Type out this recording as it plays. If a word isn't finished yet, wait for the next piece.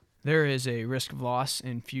There is a risk of loss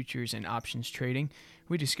in futures and options trading.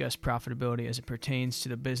 We discuss profitability as it pertains to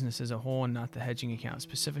the business as a whole and not the hedging account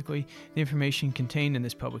specifically. The information contained in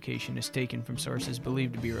this publication is taken from sources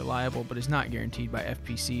believed to be reliable but is not guaranteed by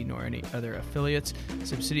FPC nor any other affiliates,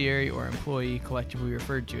 subsidiary, or employee collectively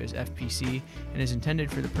referred to as FPC and is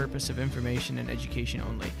intended for the purpose of information and education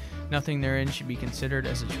only. Nothing therein should be considered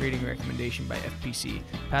as a trading recommendation by FPC.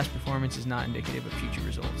 Past performance is not indicative of future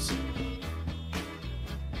results.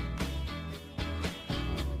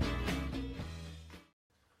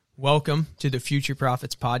 Welcome to the Future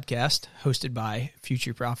Profits Podcast, hosted by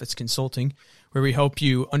Future Profits Consulting, where we help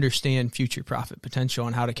you understand future profit potential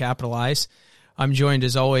and how to capitalize. I'm joined,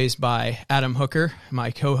 as always, by Adam Hooker,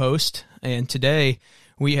 my co-host, and today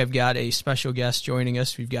we have got a special guest joining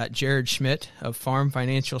us. We've got Jared Schmidt of Farm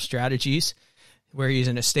Financial Strategies, where he's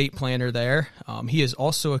an estate planner there. He is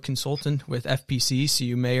also a consultant with FPC, so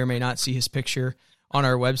you may or may not see his picture on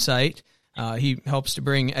our website. He helps to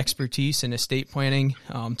bring expertise in estate planning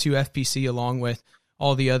to FPC, along with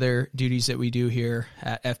all the other duties that we do here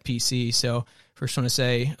at FPC. So first want to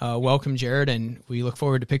say welcome, Jared, and we look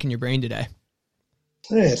forward to picking your brain today.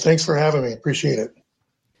 Hey, thanks for having me. Appreciate it.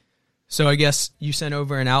 So I guess you sent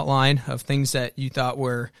over an outline of things that you thought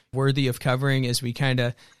were worthy of covering as we kind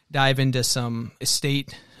of dive into some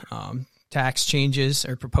estate tax changes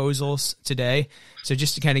or proposals today. So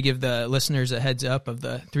just to kind of give the listeners a heads up of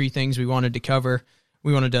the three things we wanted to cover,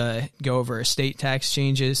 we wanted to go over estate tax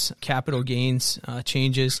changes, capital gains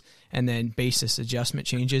changes, and then basis adjustment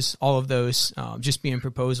changes. All of those just being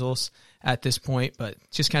proposals at this point, but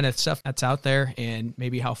just kind of stuff that's out there and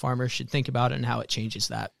maybe how farmers should think about it and how it changes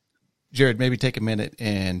that. Jared, maybe take a minute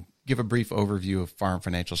and give a brief overview of Farm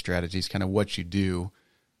Financial Strategies, kind of what you do,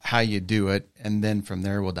 how you do it, and then from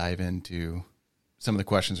there we'll dive into some of the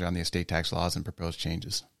questions around the estate tax laws and proposed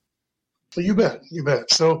changes. Well, you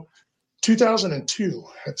bet. So 2002,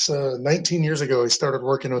 it's 19 years ago, I started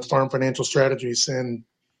working with Farm Financial Strategies, and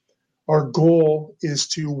our goal is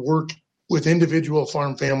to work with individual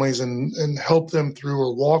farm families and help them through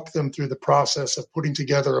or walk them through the process of putting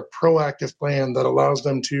together a proactive plan that allows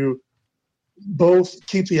them to both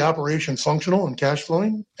keep the operation functional and cash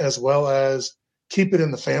flowing, as well as keep it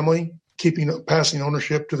in the family, passing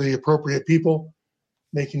ownership to the appropriate people,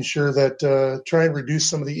 making sure that try and reduce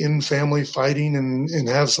some of the in-family fighting and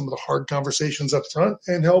have some of the hard conversations up front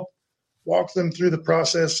and help walk them through the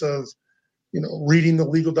process of, reading the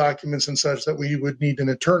legal documents and such that we would need an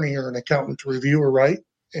attorney or an accountant to review or write.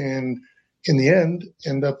 And in the end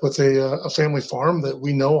up with a family farm that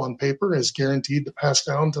we know on paper is guaranteed to pass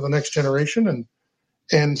down to the next generation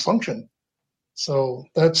and function. So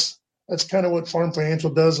that's kind of what Farm Financial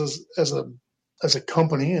does as a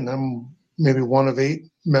company, and I'm maybe one of 8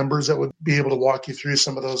 members that would be able to walk you through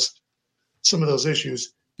some of those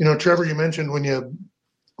issues. Trevor, you mentioned when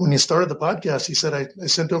you started the podcast, you said I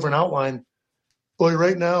sent over an outline. Boy,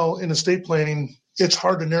 right now in estate planning, it's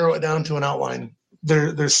hard to narrow it down to an outline.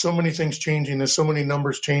 There's so many things changing. There's so many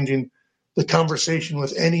numbers changing. The conversation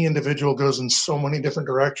with any individual goes in so many different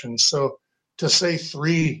directions. So to say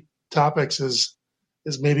 3 topics is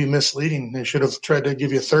maybe misleading. They should have tried to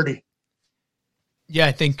give you 30. Yeah,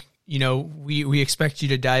 I think, we expect you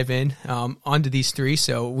to dive in onto these 3,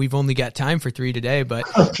 so we've only got time for 3 today, but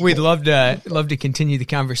we'd love to continue the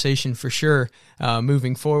conversation for sure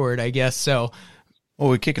moving forward, I guess. So, well,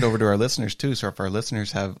 we kick it over to our listeners too. So if our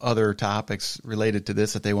listeners have other topics related to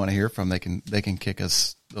this that they want to hear from, they can kick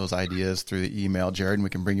us those ideas through the email, Jared, and we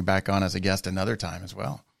can bring you back on as a guest another time as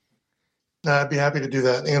well. I'd be happy to do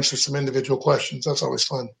that, answer some individual questions. That's always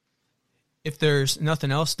fun. If there's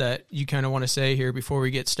nothing else that you kind of want to say here before we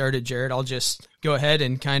get started, Jared, I'll just go ahead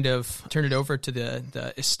and kind of turn it over to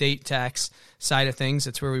the estate tax side of things.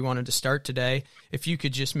 That's where we wanted to start today. If you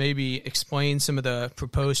could just maybe explain some of the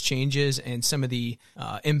proposed changes and some of the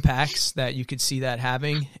impacts that you could see that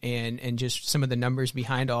having and just some of the numbers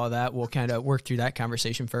behind all of that, we'll kind of work through that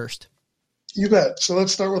conversation first. You bet. So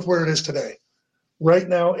let's start with where it is today. Right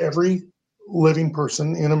now, every living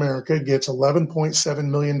person in America gets $11.7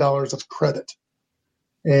 million of credit.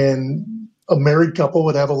 And a married couple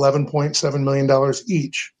would have $11.7 million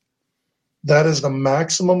each. That is the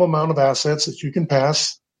maximum amount of assets that you can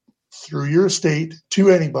pass through your estate to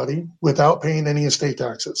anybody without paying any estate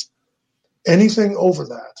taxes. Anything over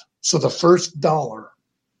that, so the first dollar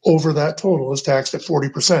over that total is taxed at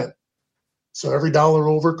 40%. So every dollar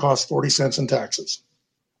over costs 40 cents in taxes.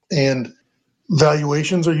 And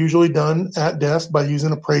valuations are usually done at death by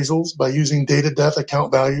using appraisals, by using dated death account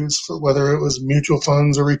values for whether it was mutual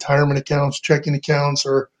funds or retirement accounts, checking accounts,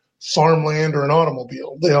 or farmland or an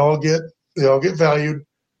automobile. They all get valued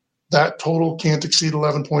That total can't exceed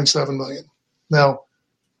 11.7 million. Now,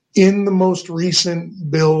 in the most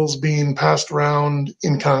recent bills being passed around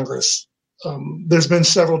in Congress, there's been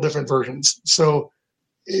several different versions. So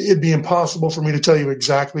it'd be impossible for me to tell you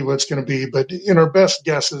exactly what it's going to be, but in our best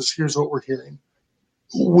guesses, here's what we're hearing.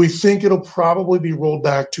 We think it'll probably be rolled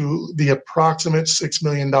back to the approximate $6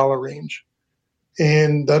 million range.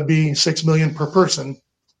 And that'd be $6 million per person.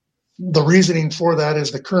 The reasoning for that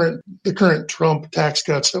is the current Trump tax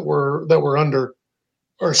cuts that we're under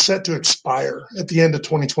are set to expire at the end of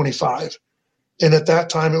 2025. And at that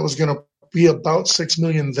time, it was going to be about 6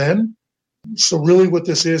 million then. So really what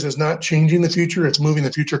this is not changing the future. It's moving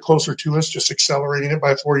the future closer to us, just accelerating it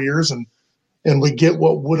by 4 years. And we get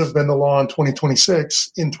what would have been the law in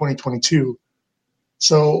 2026 in 2022.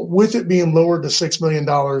 So with it being lowered to $6 million,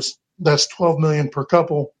 that's $12 million per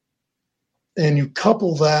couple. And you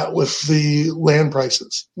couple that with the land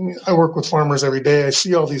prices. I work with farmers every day. I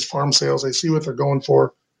see all these farm sales. I see what they're going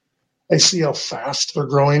for. I see how fast they're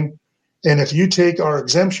growing. And if you take our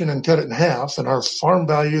exemption and cut it in half and our farm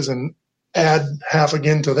values and add half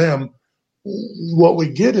again to them, what we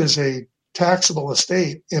get is a taxable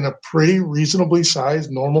estate in a pretty reasonably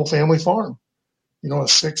sized normal family farm. You know, a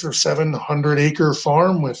 600 or 700 acre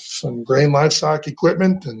farm with some grain livestock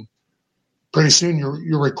equipment, and pretty soon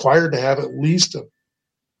you're required to have at least a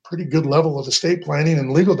pretty good level of estate planning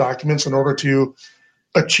and legal documents in order to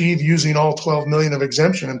achieve using all 12 million of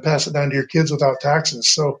exemption and pass it down to your kids without taxes.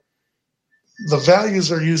 So the values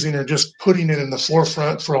they're using are just putting it in the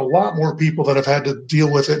forefront for a lot more people that have had to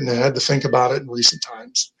deal with it and had to think about it in recent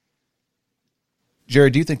times.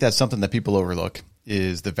 Jared, do you think that's something that people overlook,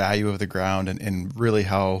 is the value of the ground and really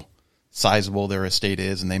how sizable their estate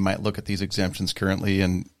is? And they might look at these exemptions currently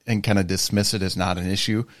and kind of dismiss it as not an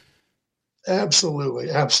issue? Absolutely.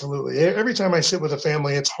 Absolutely. Every time I sit with a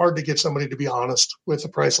family, it's hard to get somebody to be honest with the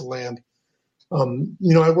price of land.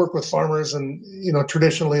 I work with farmers, and,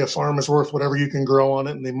 traditionally a farm is worth whatever you can grow on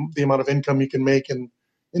it and the amount of income you can make in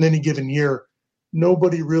any given year.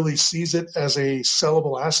 Nobody really sees it as a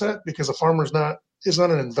sellable asset because a farmer is not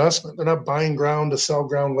an investment. They're not buying ground to sell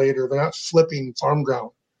ground later. They're not flipping farm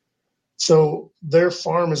ground. So their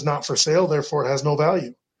farm is not for sale. Therefore, it has no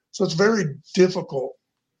value. So it's very difficult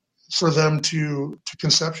for them to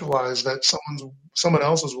conceptualize that someone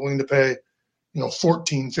else is willing to pay,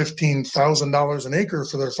 $14,000, $15,000 an acre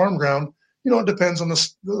for their farm ground. It depends on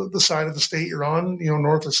the side of the state you're on.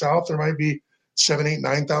 North or south, there might be $7,000,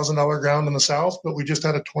 $8,000, $9,000 ground in the south, but we just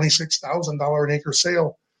had a $26,000 an acre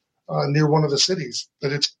sale near one of the cities.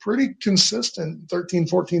 But it's pretty consistent, $13,000,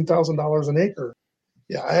 $14,000 an acre.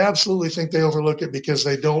 Yeah, I absolutely think they overlook it because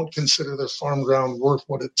they don't consider their farm ground worth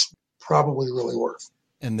what it's probably really worth.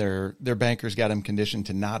 And their bankers got them conditioned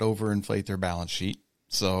to not overinflate their balance sheet.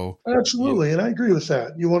 So absolutely, and I agree with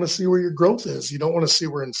that. You want to see where your growth is. You don't want to see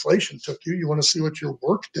where inflation took you. You want to see what your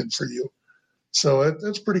work did for you. So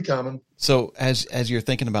that's pretty common. So as you're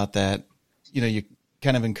thinking about that, you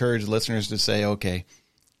kind of encourage listeners to say, okay,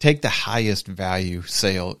 take the highest value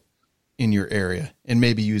sale in your area and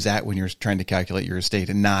maybe use that when you're trying to calculate your estate,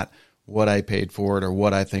 and not what I paid for it or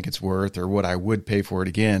what I think it's worth or what I would pay for it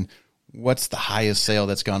again. What's the highest sale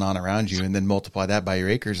that's gone on around you, and then multiply that by your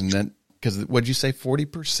acres. And then, because what'd you say,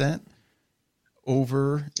 40%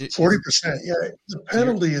 over? 40%. Yeah. The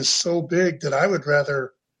penalty is so big that I would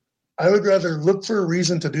rather look for a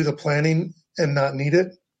reason to do the planning and not need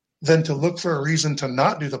it than to look for a reason to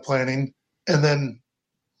not do the planning and then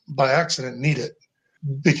by accident need it.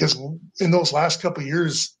 Because in those last couple of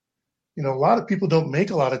years, a lot of people don't make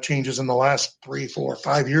a lot of changes in the last 3, 4,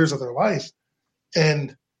 5 years of their life.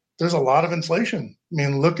 And there's a lot of inflation. I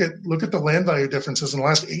mean, look at the land value differences in the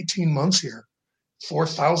last 18 months here,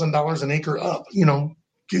 $4,000 an acre up,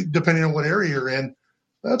 depending on what area you're in.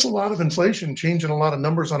 That's a lot of inflation, changing a lot of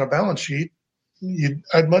numbers on a balance sheet.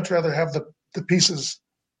 I'd much rather have the pieces,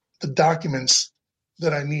 the documents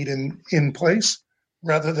that I need in place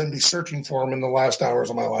rather than be searching for them in the last hours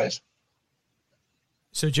of my life.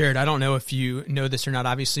 So, Jared, I don't know if you know this or not.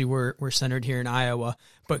 Obviously, we're centered here in Iowa,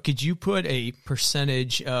 but could you put a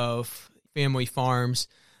percentage of family farms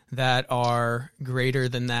that are greater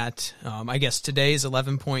than that? I guess today is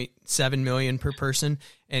 11.7 million per person,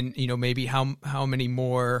 and maybe how many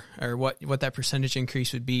more, or what that percentage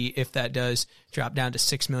increase would be if that does drop down to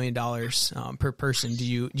 $6 million per person. Do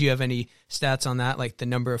you have any stats on that, like the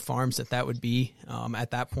number of farms that would be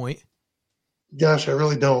at that point? Gosh, I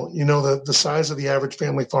really don't. The size of the average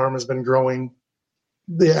family farm has been growing.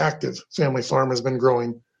 The active family farm has been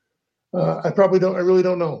growing. I really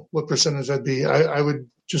don't know what percentage that'd be. I would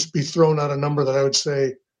just be throwing out a number that I would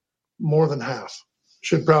say more than half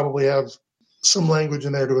should probably have some language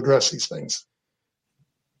in there to address these things.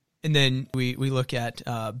 And then we look at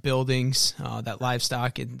buildings, that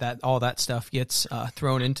livestock, and that all that stuff gets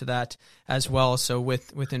thrown into that as well. So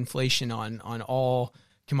with inflation on all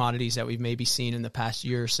commodities that we've maybe seen in the past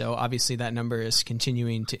year or so, obviously that number is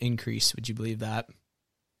continuing to increase. Would you believe that?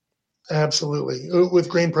 Absolutely. With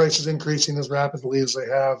grain prices increasing as rapidly as they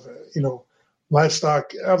have,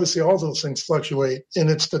 livestock, obviously all those things fluctuate,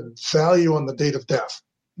 and it's the value on the date of death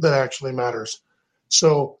that actually matters.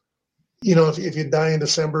 So, if you die in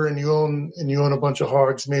December and you own a bunch of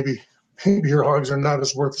hogs, maybe your hogs are not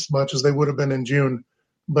as worth as much as they would have been in June.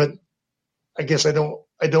 But I guess I don't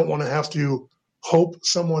want to have to hope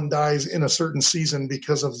someone dies in a certain season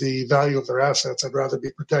because of the value of their assets. I'd rather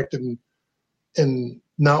be protected and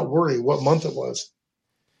not worry what month it was.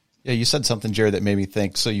 Yeah, you said something, Jared, that made me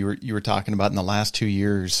think. So you were talking about in the last 2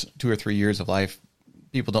 or 3 years of life,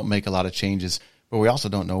 people don't make a lot of changes, but we also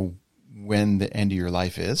don't know when the end of your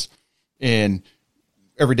life is. And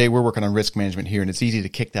every day we're working on risk management here, and it's easy to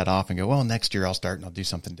kick that off and go, well, next year I'll start and I'll do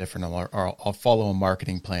something different, or I'll follow a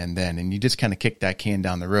marketing plan then. And you just kind of kick that can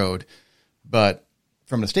down the road. But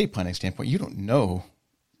from an estate planning standpoint, you don't know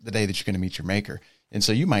the day that you're going to meet your maker. And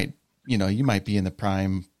so you might be in the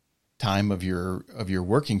prime time of your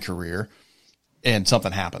working career and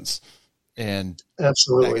something happens. And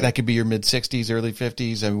absolutely, that could be your mid 60s, early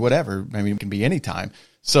 50s, and whatever. I mean, it can be any time.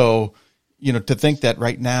 So, to think that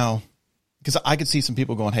right now, because I could see some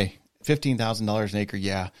people going, hey, $15,000 an acre,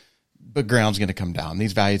 yeah, but ground's going to come down.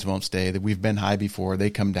 These values won't stay. That we've been high before. They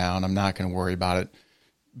come down. I'm not going to worry about it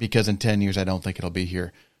because in 10 years, I don't think it'll be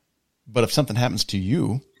here. But if something happens to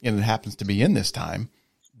you and it happens to be in this time,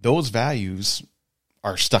 those values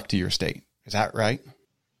are stuck to your estate. Is that right?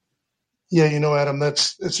 Yeah, Adam,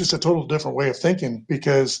 it's just a total different way of thinking,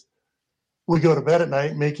 because we go to bed at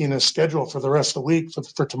night making a schedule for the rest of the week.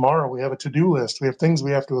 For tomorrow, we have a to-do list. We have things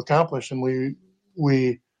we have to accomplish, and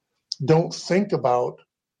we don't think about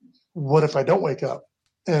what if I don't wake up.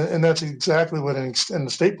 And that's exactly what an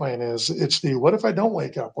estate plan is. It's the what if I don't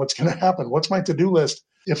wake up? What's going to happen? What's my to-do list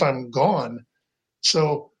if I'm gone?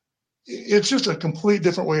 So it's just a complete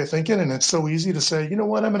different way of thinking, and it's so easy to say, you know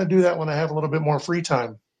what, I'm going to do that when I have a little bit more free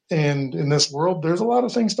time. And in this world, there's a lot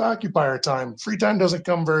of things to occupy our time. Free time doesn't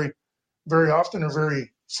come very, very often or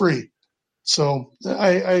very free. So I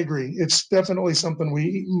agree. It's definitely something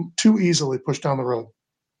we too easily push down the road.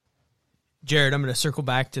 Jared, I'm going to circle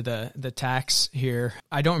back to the tax here.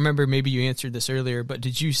 I don't remember, maybe you answered this earlier, but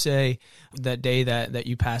did you say that day that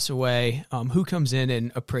you pass away, who comes in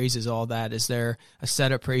and appraises all that? Is there a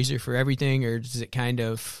set appraiser for everything, or does it kind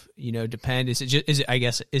of, depend? Is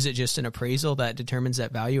it just an appraisal that determines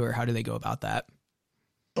that value, or how do they go about that?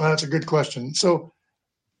 Well, that's a good question. So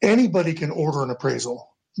anybody can order an appraisal,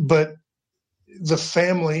 but the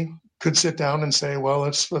family could sit down and say, well,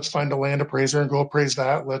 let's find a land appraiser and go appraise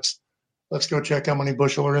that. Let's go check how many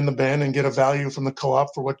bushel are in the bin and get a value from the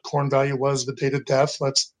co-op for what corn value was the date of death.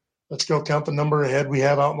 Let's go count the number of head we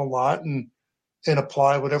have out in the lot and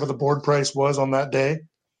apply whatever the board price was on that day.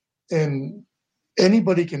 And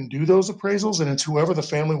anybody can do those appraisals, and it's whoever the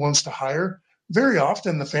family wants to hire. Very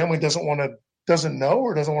often the family doesn't know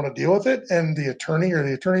or doesn't want to deal with it, and the attorney or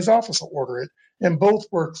the attorney's office will order it. And both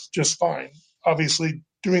work just fine. Obviously,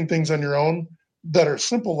 doing things on your own that are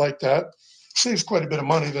simple like that saves quite a bit of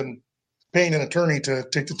money than paying an attorney to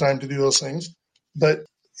take the time to do those things. But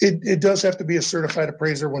it does have to be a certified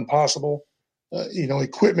appraiser when possible.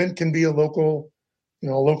 Equipment can be a local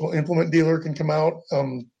implement dealer can come out.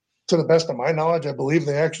 To the best of my knowledge, I believe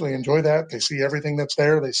they actually enjoy that. They see everything that's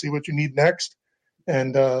there. They see what you need next.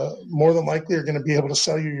 And more than likely are going to be able to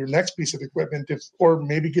sell you your next piece of equipment or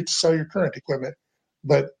maybe get to sell your current equipment.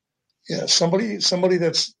 But yeah, somebody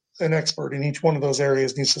that's an expert in each one of those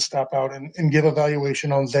areas needs to stop out and give a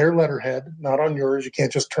valuation on their letterhead, not on yours. You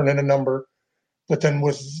can't just turn in a number, but then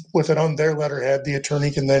with it on their letterhead, the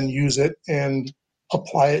attorney can then use it and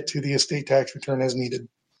apply it to the estate tax return as needed.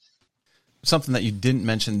 Something that you didn't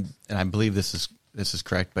mention, and I believe this is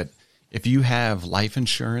correct, but if you have life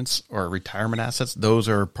insurance or retirement assets, those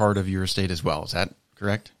are part of your estate as well. Is that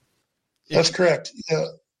correct? That's correct. Yeah.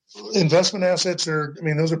 Investment assets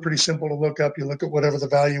those are pretty simple to look up. You look at whatever the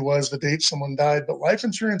value was, the date someone died, but life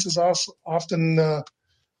insurance is also often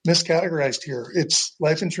miscategorized here.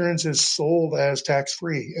 Life insurance is sold as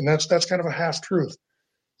tax-free, and that's kind of a half-truth.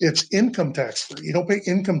 It's income tax-free. You don't pay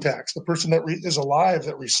income tax. The person that is alive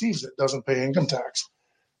that receives it doesn't pay income tax,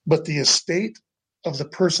 but the estate of the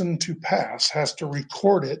person to pass has to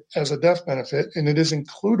record it as a death benefit, and it is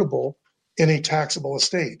includable in a taxable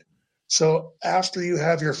estate. So after you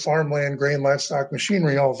have your farmland, grain, livestock,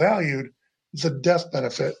 machinery all valued, the death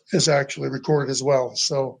benefit is actually recorded as well.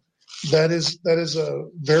 So that is a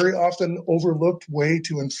very often overlooked way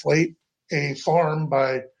to inflate a farm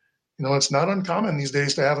by, it's not uncommon these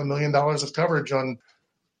days to have $1 million of coverage on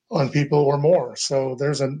people or more. So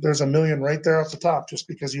there's a million right there off the top just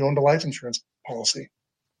because you owned a life insurance policy.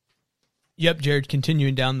 Yep, Jared,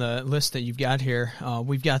 continuing down the list that you've got here,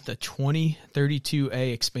 we've got the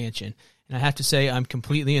 2032A expansion. And I have to say I'm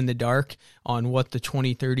completely in the dark on what the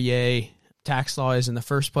 2030A tax law is in the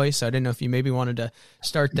first place. So I didn't know if you maybe wanted to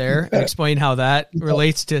start there and explain how that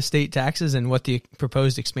relates to state taxes and what the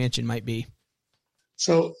proposed expansion might be.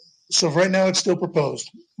 So right now it's still proposed.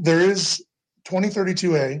 There is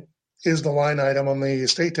 2032A is the line item on the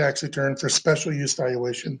estate tax return for special use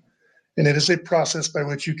valuation. And it is a process by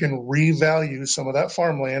which you can revalue some of that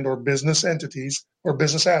farmland or business entities or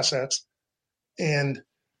business assets and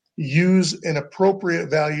use an appropriate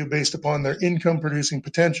value based upon their income producing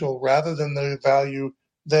potential rather than the value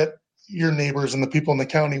that your neighbors and the people in the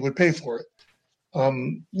county would pay for it.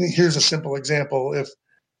 Here's a simple example. If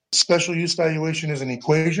special use valuation is an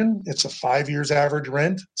equation, it's a 5 years average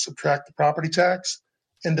rent, subtract the property tax,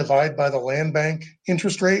 and divide by the land bank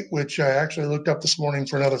interest rate, which I actually looked up this morning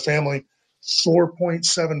for another family,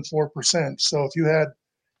 4.74%. So if you had,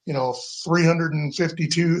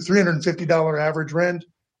 $350 average rent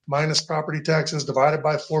minus property taxes divided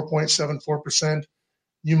by 4.74%,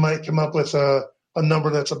 you might come up with a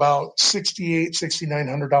number that's about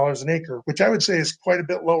 $6,900 an acre, which I would say is quite a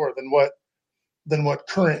bit lower than what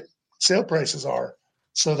current sale prices are.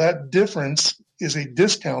 So that difference is a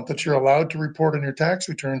discount that you're allowed to report on your tax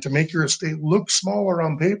return to make your estate look smaller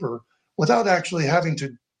on paper without actually having to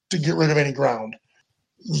get rid of any ground.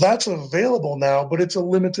 That's available now, but it's a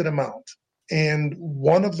limited amount. And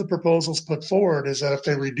one of the proposals put forward is that if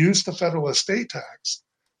they reduce the federal estate tax,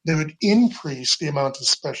 they would increase the amount of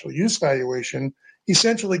special use valuation,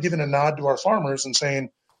 essentially giving a nod to our farmers and saying,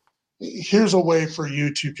 here's a way for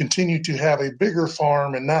you to continue to have a bigger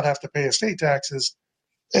farm and not have to pay estate taxes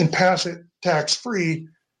and pass it tax-free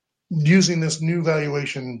using this new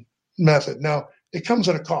valuation method. Now, it comes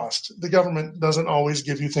at a cost. The government doesn't always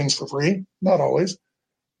give you things for free, not always,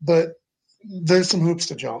 but there's some hoops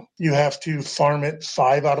to jump. You have to farm it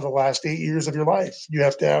 5 out of the last 8 years of your life. You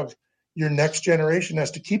have to have your next generation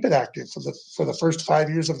has to keep it active for the first 5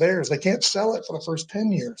 years of theirs. They can't sell it for the first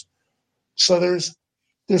 10 years. So there's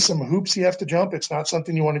some hoops you have to jump. It's not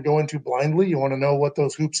something you want to go into blindly. You want to know what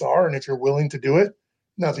those hoops are and if you're willing to do it.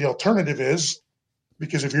 Now, the alternative is,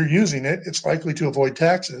 because if you're using it, it's likely to avoid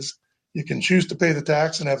taxes. You can choose to pay the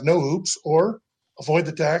tax and have no hoops, or avoid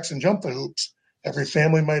the tax and jump the hoops. Every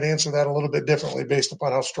family might answer that a little bit differently based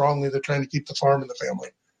upon how strongly they're trying to keep the farm in the family.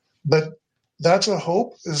 But that's a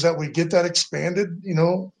hope, is that we get that expanded.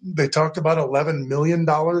 They talked about $11 million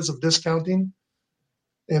of discounting.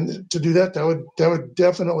 And to do that would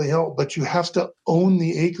definitely help. But you have to own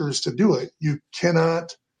the acres to do it. You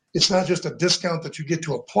cannot. It's not just a discount that you get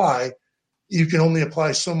to apply. You can only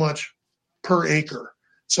apply so much per acre.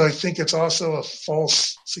 So I think it's also a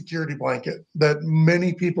false security blanket that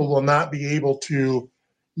many people will not be able to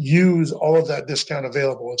use all of that discount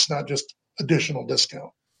available. It's not just additional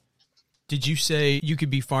discount. Did you say you could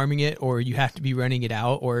be farming it, or you have to be renting it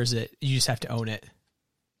out, or is it you just have to own it?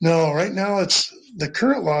 No, right now it's the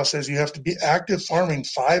current law says you have to be active farming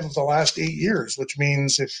 5 of the last 8 years, which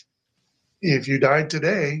means if you died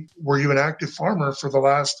today, were you an active farmer for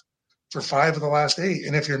 5 of the last 8?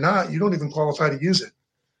 And if you're not, you don't even qualify to use it.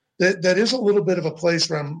 That is a little bit of a place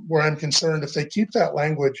where I'm concerned. If they keep that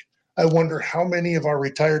language, I wonder how many of our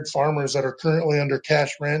retired farmers that are currently under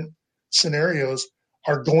cash rent scenarios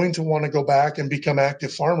are going to want to go back and become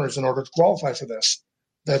active farmers in order to qualify for this.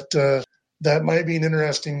 That might be an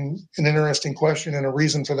interesting question, and a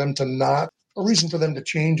reason for them to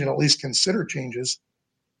change and at least consider changes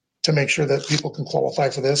to make sure that people can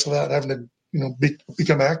qualify for this without having to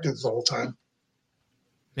become active the whole time.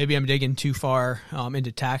 Maybe I'm digging too far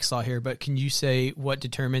into tax law here, but can you say what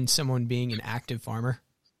determines someone being an active farmer?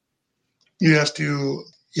 You have to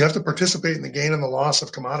participate in the gain and the loss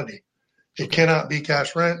of commodity. It cannot be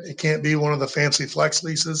cash rent. It can't be one of the fancy flex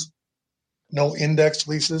leases. No indexed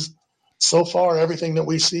leases. So far, everything that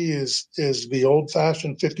we see is the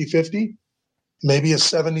old-fashioned 50-50, maybe a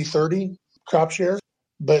 70-30 crop share,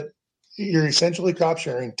 but you're essentially crop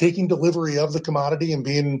sharing, taking delivery of the commodity and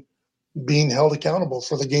being held accountable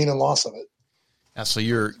for the gain and loss of it. Yeah, so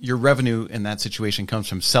your revenue in that situation comes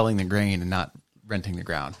from selling the grain and not renting the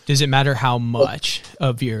ground. Does it matter how much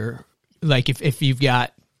of your, like if you've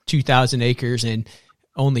got 2,000 acres and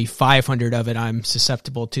only 500 of it I'm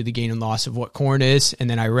susceptible to the gain and loss of what corn is, and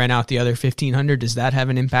then I rent out the other 1,500, does that have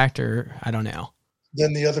an impact, or I don't know?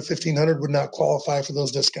 Then the other 1,500 would not qualify for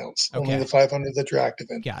those discounts. Okay. Only the 500 that you're active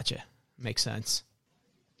in. Gotcha. Makes sense.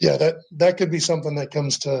 Yeah, that could be something that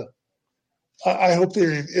comes to. I hope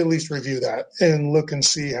they at least review that and look and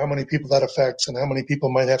see how many people that affects and how many people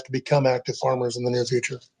might have to become active farmers in the near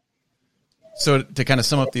future. So to kind of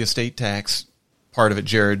sum up the estate tax part of it,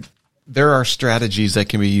 Jared, there are strategies that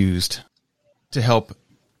can be used to help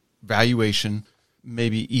valuation,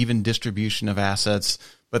 maybe even distribution of assets,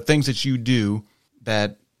 but things that you do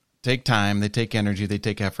that take time, they take energy, they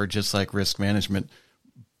take effort, just like risk management.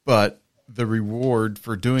 But the reward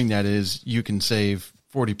for doing that is you can save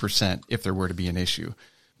 40% if there were to be an issue.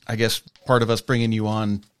 I guess part of us bringing you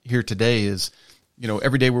on here today is,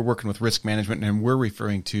 every day we're working with risk management, and we're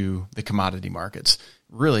referring to the commodity markets.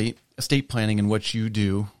 Really, estate planning and what you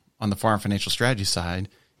do on the farm financial strategy side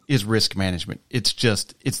is risk management. It's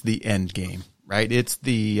the end game, right? It's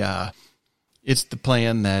the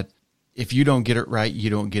plan that if you don't get it right, you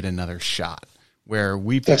don't get another shot. Where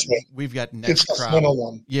we've got next crop.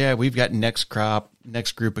 Yeah, we've got next crop,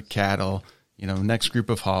 next group of cattle, next group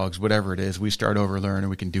of hogs, whatever it is. We start over, learn, and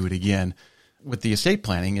we can do it again. With the estate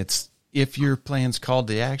planning, it's if your plan's called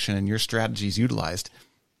to action and your strategy is utilized,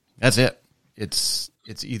 that's it. It's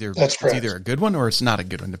either a good one or it's not a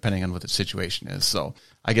good one, depending on what the situation is. So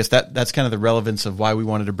I guess that's kind of the relevance of why we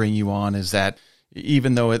wanted to bring you on, is that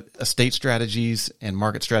even though estate strategies and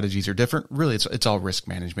market strategies are different, really it's all risk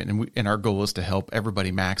management. And our goal is to help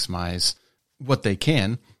everybody maximize what they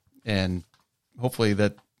can. And hopefully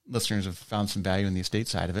that listeners have found some value in the estate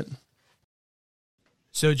side of it.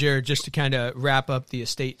 So Jared, just to kind of wrap up the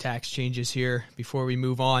estate tax changes here before we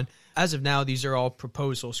move on, as of now, these are all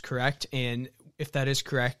proposals, correct? And if that is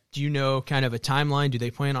correct, do you know kind of a timeline? Do they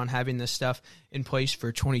plan on having this stuff in place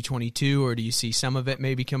for 2022, or do you see some of it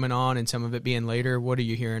maybe coming on and some of it being later? What are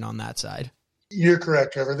you hearing on that side? You're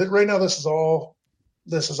correct, Trevor. Right now, this is all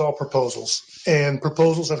proposals, and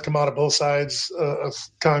proposals have come out of both sides of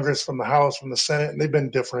Congress, from the House, from the Senate, and they've been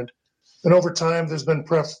different. And over time, there's been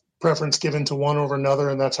preference given to one over another,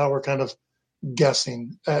 and that's how we're kind of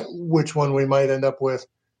guessing at which one we might end up with.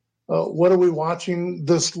 What are we watching?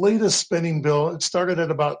 This latest spending bill, it started at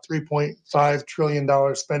about $3.5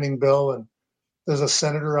 trillion spending bill. And there's a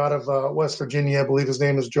senator out of West Virginia, I believe his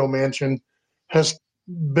name is Joe Manchin, has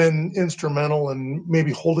been instrumental in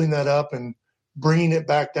maybe holding that up and bringing it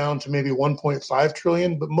back down to maybe 1.5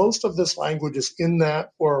 trillion. But most of this language is in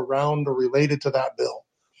that or around or related to that bill.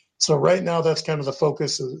 So right now, that's kind of the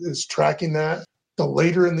focus is tracking that. The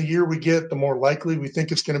later in the year we get, the more likely we think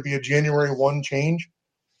it's going to be a January 1 change.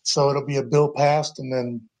 So it'll be a bill passed and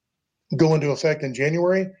then go into effect in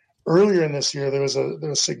January. Earlier in this year, there was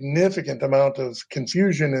a significant amount of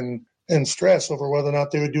confusion and stress over whether or not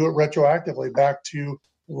they would do it retroactively back to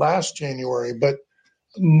last January. But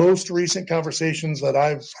most recent conversations that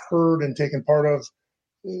I've heard and taken part of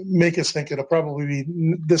make us think it'll probably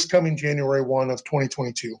be this coming January 1 of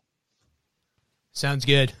 2022. Sounds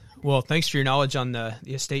good. Well, thanks for your knowledge on the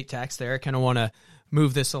estate tax there. I kind of want to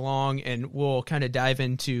move this along, and we'll kind of dive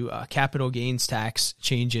into capital gains tax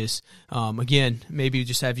changes. Again, maybe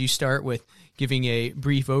just have you start with giving a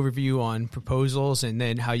brief overview on proposals and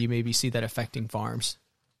then how you maybe see that affecting farms.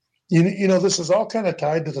 This is all kind of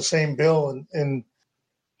tied to the same bill, and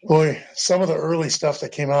boy, some of the early stuff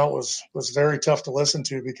that came out was very tough to listen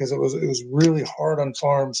to because it was really hard on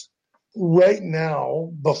farms. Right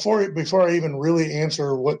now, before I even really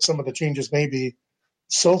answer what some of the changes may be,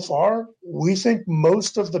 so far, we think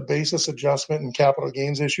most of the basis adjustment and capital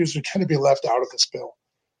gains issues are going to be left out of this bill.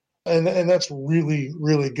 And that's really,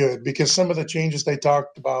 really good, because some of the changes they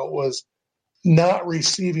talked about was not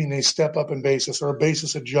receiving a step up in basis or a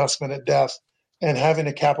basis adjustment at death and having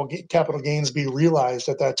a capital gains be realized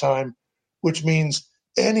at that time, which means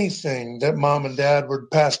anything that mom and dad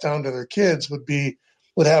would pass down to their kids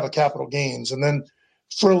would have a capital gains. And then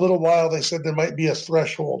for a little while, they said there might be a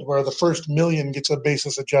threshold where the first $1 million gets a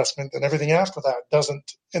basis adjustment and everything after that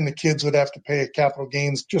doesn't, and the kids would have to pay a capital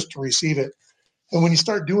gains just to receive it. And when you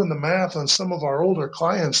start doing the math on some of our older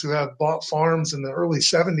clients who have bought farms in the early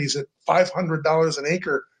 70s at $500 an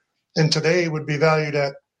acre, and today would be valued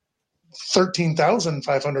at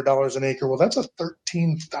 $13,500 an acre, well, that's a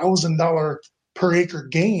 $13,000 per acre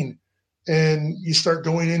gain. And you start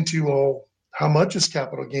going into, well, how much is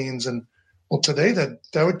capital gains? And well, today that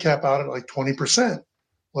would cap out at like 20%.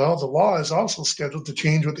 Well, the law is also scheduled to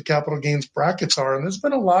change what the capital gains brackets are. And there's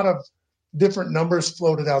been a lot of different numbers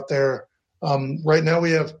floated out there. Right now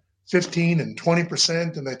we have 15 and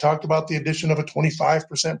 20%, and they talked about the addition of a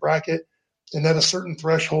 25% bracket. and at a certain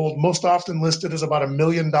threshold, most often listed as about $1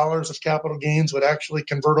 million of capital gains, would actually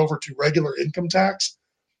convert over to regular income tax.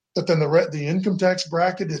 But then the income tax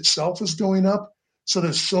bracket itself is going up. So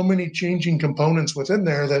there's so many changing components within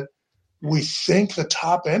there that we think the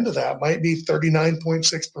top end of that might be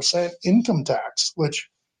 39.6% income tax, which,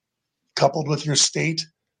 coupled with your state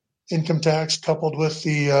income tax, coupled with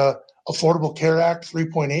the Affordable Care Act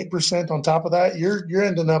 3.8% on top of that, you're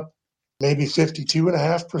ending up maybe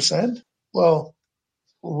 52.5%. Well,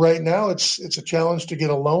 right now it's a challenge to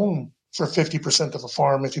get a loan for 50% of a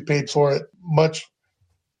farm. If you paid for it much,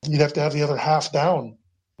 you'd have to have the other half down.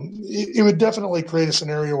 It would definitely create a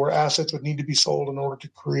scenario where assets would need to be sold in order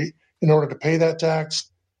to pay that tax,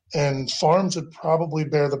 and farms would probably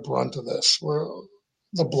bear the brunt of this.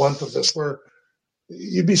 Where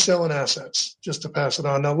you'd be selling assets just to pass it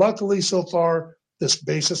on. Now, luckily, so far, this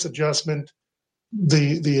basis adjustment,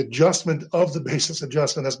 the adjustment of the basis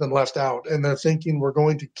adjustment has been left out, and they're thinking we're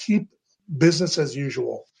going to keep business as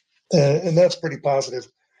usual, and that's pretty positive.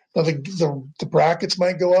 Now, the brackets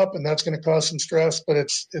might go up, and that's going to cause some stress, but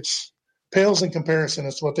it's pales in comparison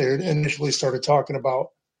as to what they initially started talking about.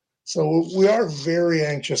 So we are very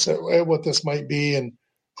anxious at what this might be and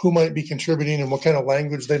who might be contributing and what kind of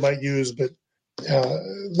language they might use. But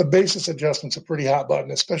the basis adjustment's a pretty hot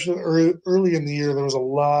button, especially early in the year. There was a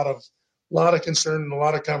lot of concern and a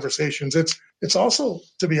lot of conversations. It's also,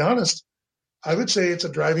 to be honest, I would say it's a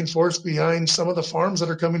driving force behind some of the farms that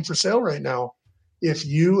are coming for sale right now. If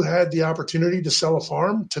you had the opportunity to sell a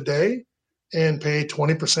farm today and pay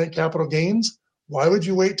 20% capital gains, why would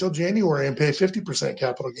you wait till January and pay 50%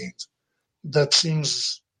 capital gains? That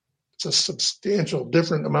seems it's a substantial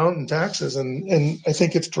different amount in taxes. And I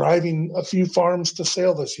think it's driving a few farms to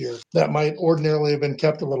sale this year that might ordinarily have been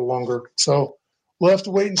kept a little longer. So we'll have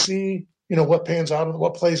to wait and see, what plays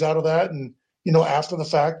out of that. And, after the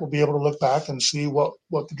fact, we'll be able to look back and see what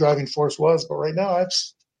the driving force was. But right now,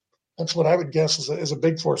 that's what I would guess is a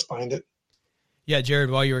big force behind it. Yeah, Jared,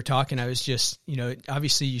 while you were talking, I was just,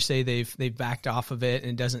 obviously you say they've backed off of it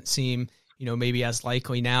and it doesn't seem, maybe as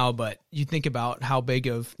likely now, but you think about how big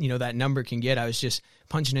of, that number can get. I was just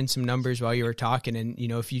punching in some numbers while you were talking. And,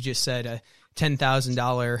 if you just said a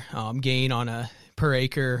 $10,000 gain on a per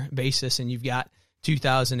acre basis and you've got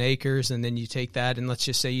 2,000 acres, and then you take that and let's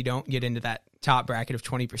just say you don't get into that top bracket of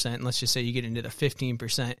 20%, and let's just say you get into the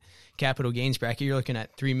 15% capital gains bracket, you're looking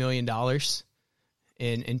at $3 million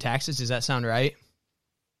in taxes. Does that sound right?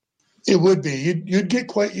 It would be. You'd get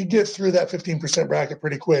through that 15% bracket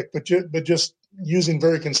pretty quick, but just using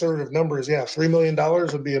very conservative numbers, yeah, $3 million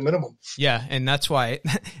would be a minimum. Yeah, and that's why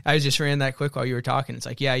I just ran that quick while you were talking. It's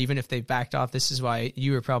like, yeah, even if they backed off, this is why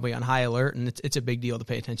you were probably on high alert, and it's a big deal to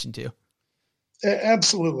pay attention to.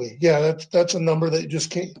 Absolutely, yeah. That's a number that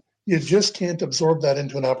you just can't absorb that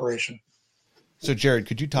into an operation. So, Jared,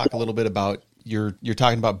 could you talk a little bit about you're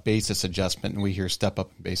talking about basis adjustment, and we hear step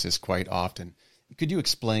up in basis quite often. Could you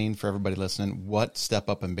explain for everybody listening what step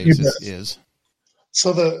up in basis is?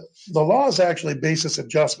 So the law is actually basis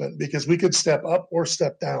adjustment because we could step up or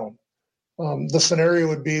step down. The scenario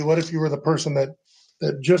would be, what if you were the person that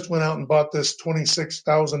just went out and bought this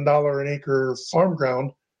 $26,000 an acre farm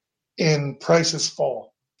ground and prices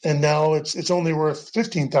fall, and now it's only worth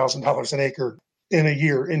 $15,000 an acre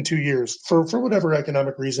in 2 years for whatever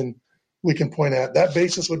economic reason we can point at. That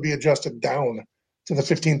basis would be adjusted down to the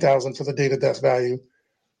 $15,000 for the date of death value.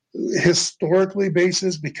 Historically,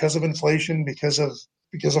 basis, because of inflation, because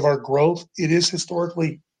of our growth, it is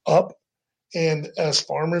historically up. And as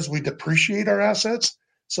farmers, we depreciate our assets.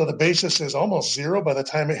 So the basis is almost zero by the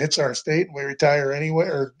time it hits our estate and we retire anyway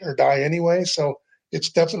or die anyway. So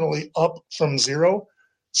it's definitely up from zero.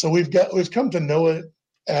 So we've come to know it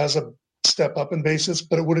as a step up in basis,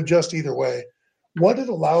 but it would adjust either way. What it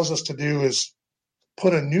allows us to do is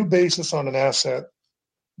put a new basis on an asset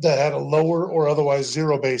that had a lower or otherwise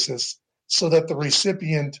zero basis so that the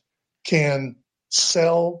recipient can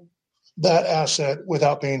sell that asset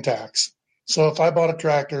without paying tax. So if I bought a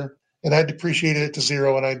tractor and I depreciated it to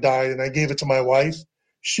zero and I died and I gave it to my wife,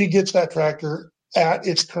 she gets that tractor at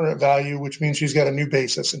its current value, which means she's got a new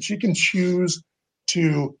basis, and she can choose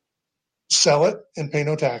to sell it and pay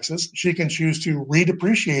no taxes. She can choose to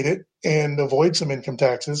redepreciate it and avoid some income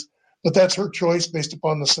taxes, but that's her choice based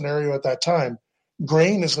upon the scenario at that time.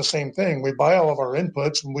 Grain is the same thing. We buy all of our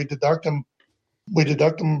inputs and we deduct them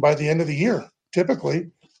by the end of the year,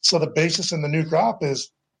 typically. So the basis in the new crop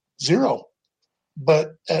is zero.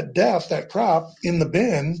 But at death, that crop in the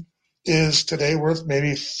bin is today worth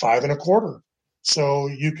maybe 5 1/4. So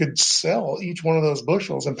you could sell each one of those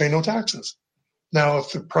bushels and pay no taxes. Now,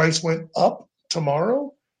 if the price went up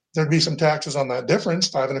tomorrow, there'd be some taxes on that difference,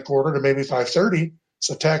 5.25 to maybe 5.30.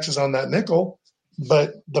 So taxes on that nickel,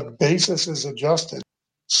 but the basis is adjusted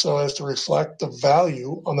so as to reflect the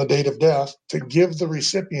value on the date of death to give the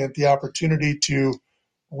recipient the opportunity to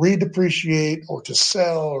redepreciate or to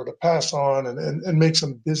sell or to pass on and make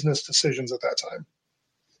some business decisions at that time.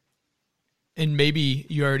 And maybe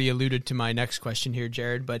you already alluded to my next question here,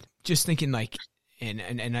 Jared, but just thinking like,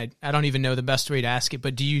 and I don't even know the best way to ask it,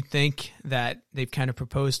 but do you think that they've kind of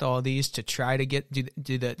proposed all of these to try to get,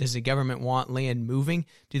 does the government want land moving?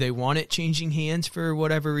 Do they want it changing hands for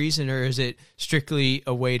whatever reason, or is it strictly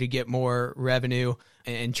a way to get more revenue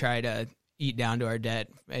and try to eat down to our debt,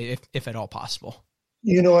 if at all possible?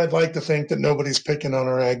 I'd like to think that nobody's picking on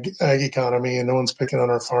our ag economy and no one's picking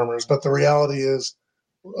on our farmers. But the reality is,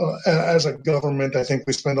 as a government, I think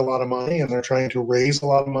we spend a lot of money and they're trying to raise a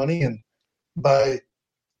lot of money. And by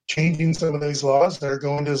changing some of these laws, they're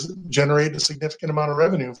going to generate a significant amount of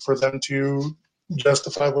revenue for them to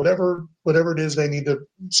justify whatever it is they need to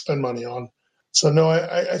spend money on. So, no,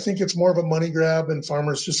 I think it's more of a money grab and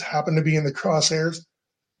farmers just happen to be in the crosshairs.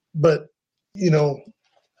 But,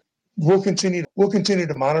 we'll continue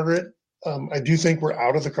to monitor it. I do think we're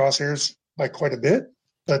out of the crosshairs by quite a bit,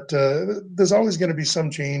 but there's always going to be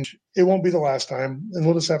some change. It won't be the last time, and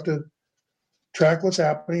we'll just have to track what's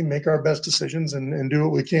happening, make our best decisions, and do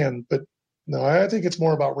what we can. But no, I think it's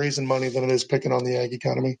more about raising money than it is picking on the ag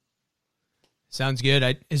economy. Sounds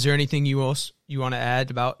good. Is there anything you want to add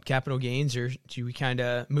about capital gains, or do we kind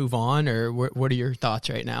of move on, or what are your thoughts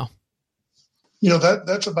right now?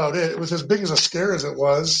 That's about it. It was as big as a scare as it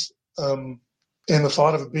was. And the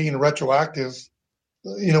thought of it being retroactive,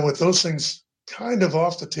 with those things kind of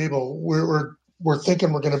off the table, we're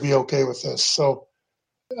thinking we're going to be okay with this. So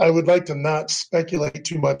I would like to not speculate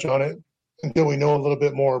too much on it until we know a little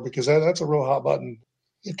bit more, because that's a real hot button.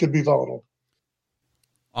 It could be volatile.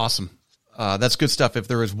 Awesome. That's good stuff. If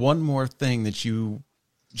there is one more thing that you,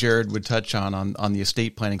 Jared, would touch on the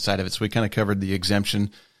estate planning side of it, so we kind of covered the exemption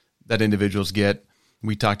that individuals get.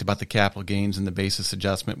 We talked about the capital gains and the basis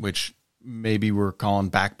adjustment, which maybe we're calling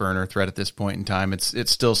back burner threat at this point in time. It's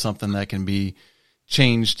still something that can be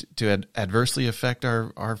changed to adversely affect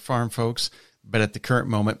our farm folks, but at the current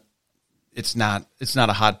moment, it's not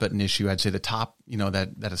a hot button issue. I'd say the top,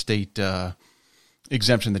 that estate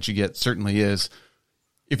exemption that you get certainly is.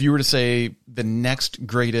 If you were to say the next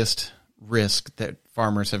greatest risk that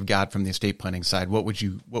farmers have got from the estate planning side, what would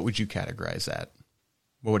you categorize that?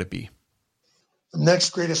 What would it be? The next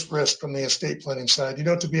greatest risk from the estate planning side,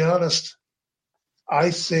 to be honest,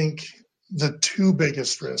 I think the two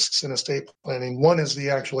biggest risks in estate planning, one is the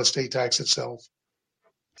actual estate tax itself,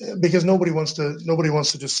 because nobody wants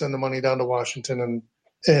to just send the money down to Washington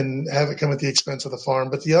and have it come at the expense of the farm.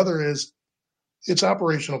 But the other is it's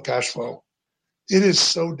operational cash flow. It is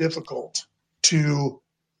so difficult to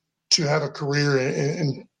have a career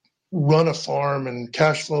and run a farm and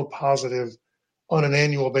cash flow positive on an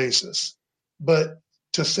annual basis. But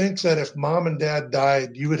to think that if mom and dad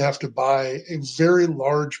died, you would have to buy a very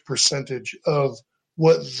large percentage of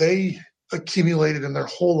what they accumulated in their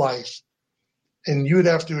whole life, and you would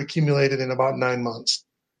have to accumulate it in about 9 months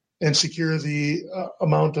and secure the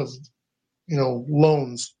amount of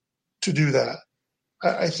loans to do that.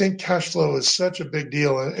 I think cash flow is such a big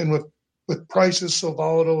deal, and with prices so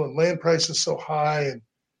volatile and land prices so high, and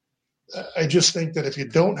I just think that if you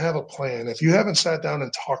don't have a plan, if you haven't sat down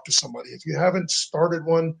and talked to somebody, if you haven't started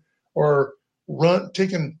one or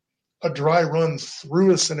taken a dry run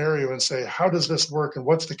through a scenario and say, how does this work and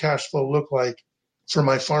what's the cash flow look like for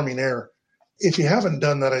my farming heir? If you haven't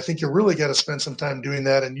done that, I think you really got to spend some time doing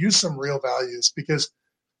that and use some real values, because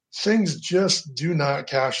things just do not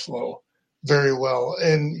cash flow very well.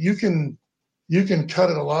 And you can cut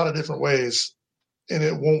it a lot of different ways and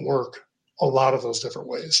it won't work a lot of those different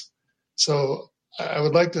ways. So I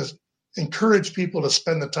would like to encourage people to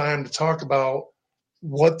spend the time to talk about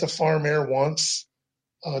what the farm heir wants.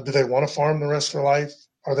 Do they want to farm the rest of their life?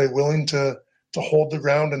 Are they willing to hold the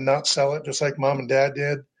ground and not sell it just like mom and dad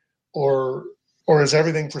did? Or is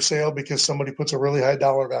everything for sale because somebody puts a really high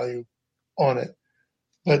dollar value on it?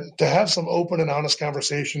 But to have some open and honest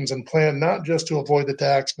conversations and plan not just to avoid the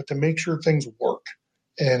tax, but to make sure things work.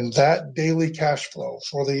 And that daily cash flow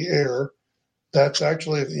for the heir, that's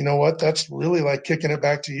actually, that's really like kicking it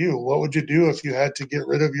back to you. What would you do if you had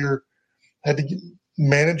to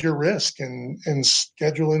manage your risk and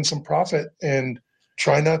schedule in some profit and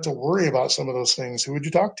try not to worry about some of those things? Who would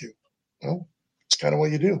you talk to? It's kind of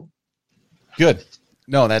what you do. Good.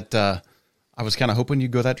 No, that I was kind of hoping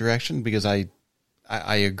you'd go that direction, because I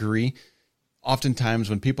agree. Oftentimes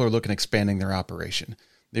when people are looking at expanding their operation,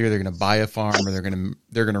 They're either going to buy a farm or they're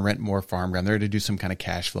going to rent more farm ground. They're going to do some kind of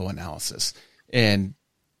cash flow analysis. And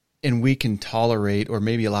we can tolerate, or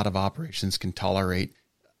maybe a lot of operations can tolerate,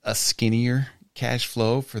 a skinnier cash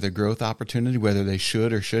flow for the growth opportunity, whether they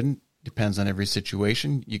should or shouldn't. Depends on every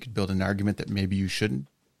situation. You could build an argument that maybe you shouldn't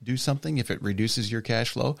do something if it reduces your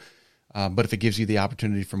cash flow. But if it gives you the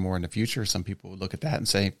opportunity for more in the future, some people would look at that and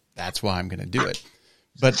say, that's why I'm going to do it.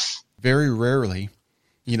 But very rarely,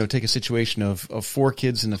 take a situation of 4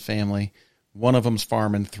 kids in the family, one of them's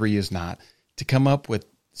farming, 3 is not. To come up with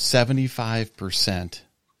 75%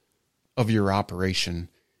 of your operation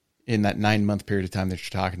in that 9-month period of time that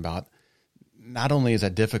you're talking about, not only is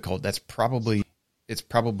that difficult, it's probably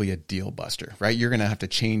a deal buster, right? You're going to have to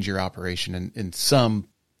change your operation in some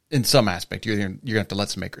aspect. You're going to have to let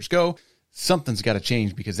some acres go. Something's got to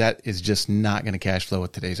change because that is just not going to cash flow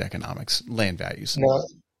with today's economics, land values.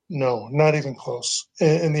 No, not even close.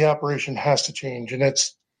 And the operation has to change. And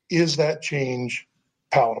is that change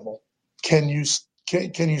palatable? Can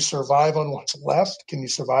you survive on what's left? Can you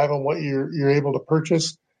survive on what you're able to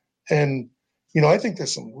purchase? And, I think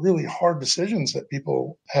there's some really hard decisions that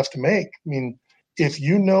people have to make. I mean, if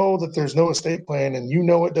you know that there's no estate plan and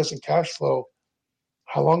it doesn't cash flow,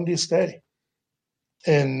 how long do you stay?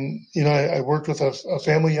 And, I worked with a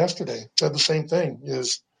family yesterday, said the same thing,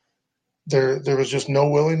 is there was just no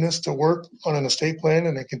willingness to work on an estate plan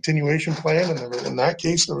and a continuation plan. And in that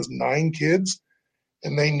case, there was 9 kids,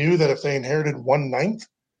 and they knew that if they inherited 1/9,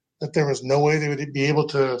 that there was no way they would be able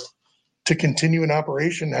to continue an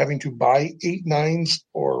operation having to buy 8/9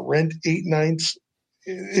 or rent 8/9.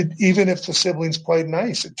 Even if the siblings played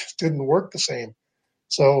nice, it just didn't work the same.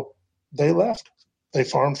 So they left. They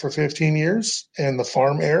farmed for 15 years, and the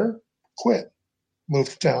farm heir quit,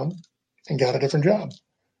 moved to town, and got a different job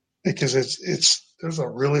because there's a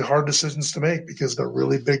really hard decisions to make because they're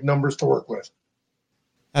really big numbers to work with.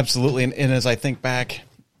 Absolutely. And as I think back,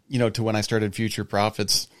 to when I started Future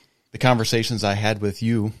Profits, the conversations I had with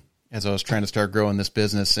you as I was trying to start growing this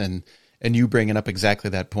business, and you bringing up exactly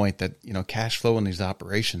that point that, cash flow in these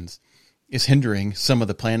operations is hindering some of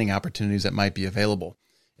the planning opportunities that might be available.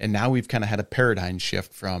 And now we've kind of had a paradigm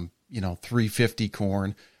shift from, $3.50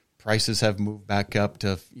 corn. Prices have moved back up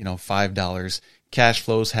to, $5. Cash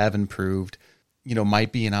flows have improved.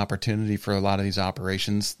 Might be an opportunity for a lot of these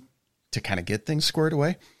operations to kind of get things squared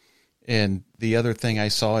away. And the other thing I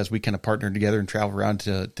saw as we kind of partnered together and travel around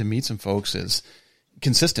to meet some folks is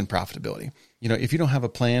consistent profitability. If you don't have a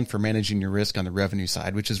plan for managing your risk on the revenue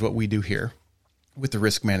side, which is what we do here with the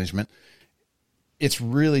risk management, it's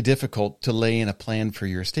really difficult to lay in a plan for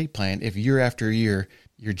your estate plan if year after year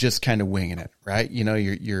you're just kind of winging it, right?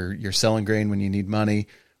 You're selling grain when you need money,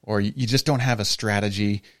 or you just don't have a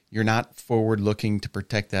strategy. You're not forward looking to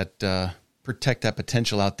protect that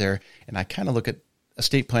potential out there. And I kind of look at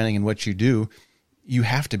estate planning and what you do. You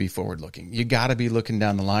have to be forward looking. You got to be looking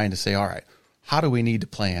down the line to say, all right, how do we need to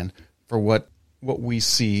plan for what we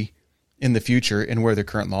see in the future and where the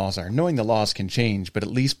current laws are? Knowing the laws can change, but at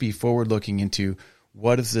least be forward looking into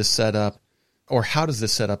what does this set up, or how does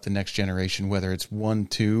this set up the next generation, whether it's 1,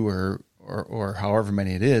 2, or however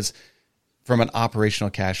many it is, from an operational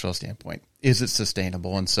cash flow standpoint. Is it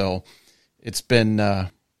sustainable? And so it's been a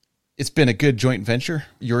good joint venture.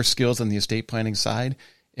 Your skills on the estate planning side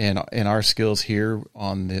and our skills here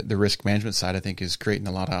on the risk management side, I think, is creating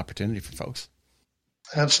a lot of opportunity for folks.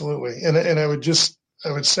 Absolutely. And I would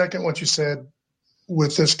second what you said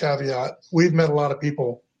with this caveat. We've met a lot of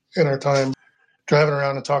people in our time driving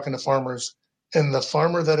around and talking to farmers, and the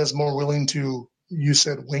farmer that is more willing to, you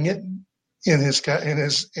said, wing it in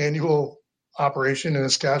his annual operation and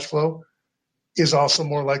his cash flow is also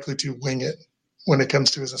more likely to wing it when it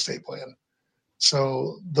comes to his estate plan.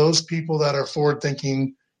 So those people that are forward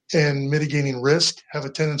thinking and mitigating risk have a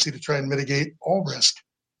tendency to try and mitigate all risk,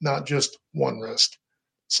 not just one risk.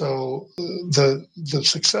 So the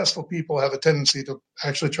successful people have a tendency to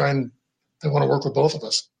actually they want to work with both of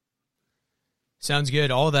us. Sounds good.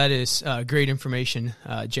 All of that is great information,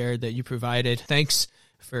 Jared, that you provided. Thanks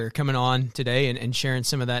for coming on today and sharing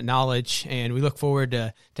some of that knowledge. And we look forward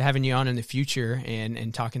to having you on in the future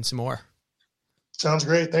and talking some more. Sounds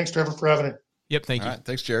great. Thanks, Trevor, for having me. Yep. Thank you. All right.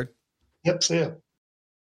 Thanks, Jared. Yep. See ya.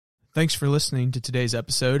 Thanks for listening to today's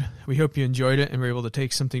episode. We hope you enjoyed it and were able to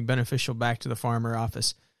take something beneficial back to the farmer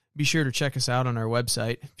office. Be sure to check us out on our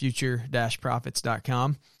website,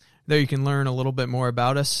 future-profits.com. There you can learn a little bit more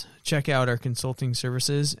about us, check out our consulting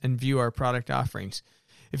services, and view our product offerings.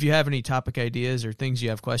 If you have any topic ideas or things you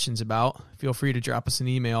have questions about, feel free to drop us an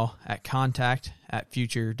email at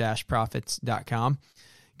contact@future-profits.com.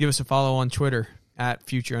 Give us a follow on Twitter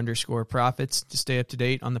 @future_profits to stay up to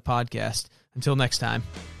date on the podcast. Until next time.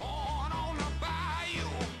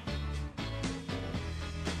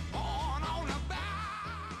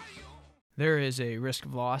 There is a risk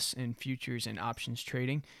of loss in futures and options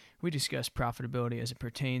trading. We discuss profitability as it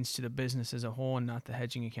pertains to the business as a whole and not the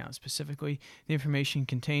hedging account specifically. The information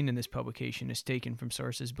contained in this publication is taken from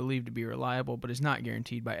sources believed to be reliable but is not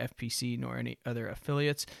guaranteed by FPC nor any other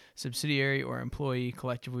affiliates, subsidiary, or employee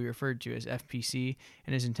collectively referred to as FPC,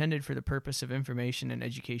 and is intended for the purpose of information and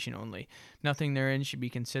education only. Nothing therein should be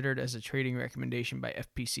considered as a trading recommendation by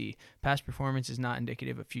FPC. Past performance is not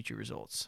indicative of future results.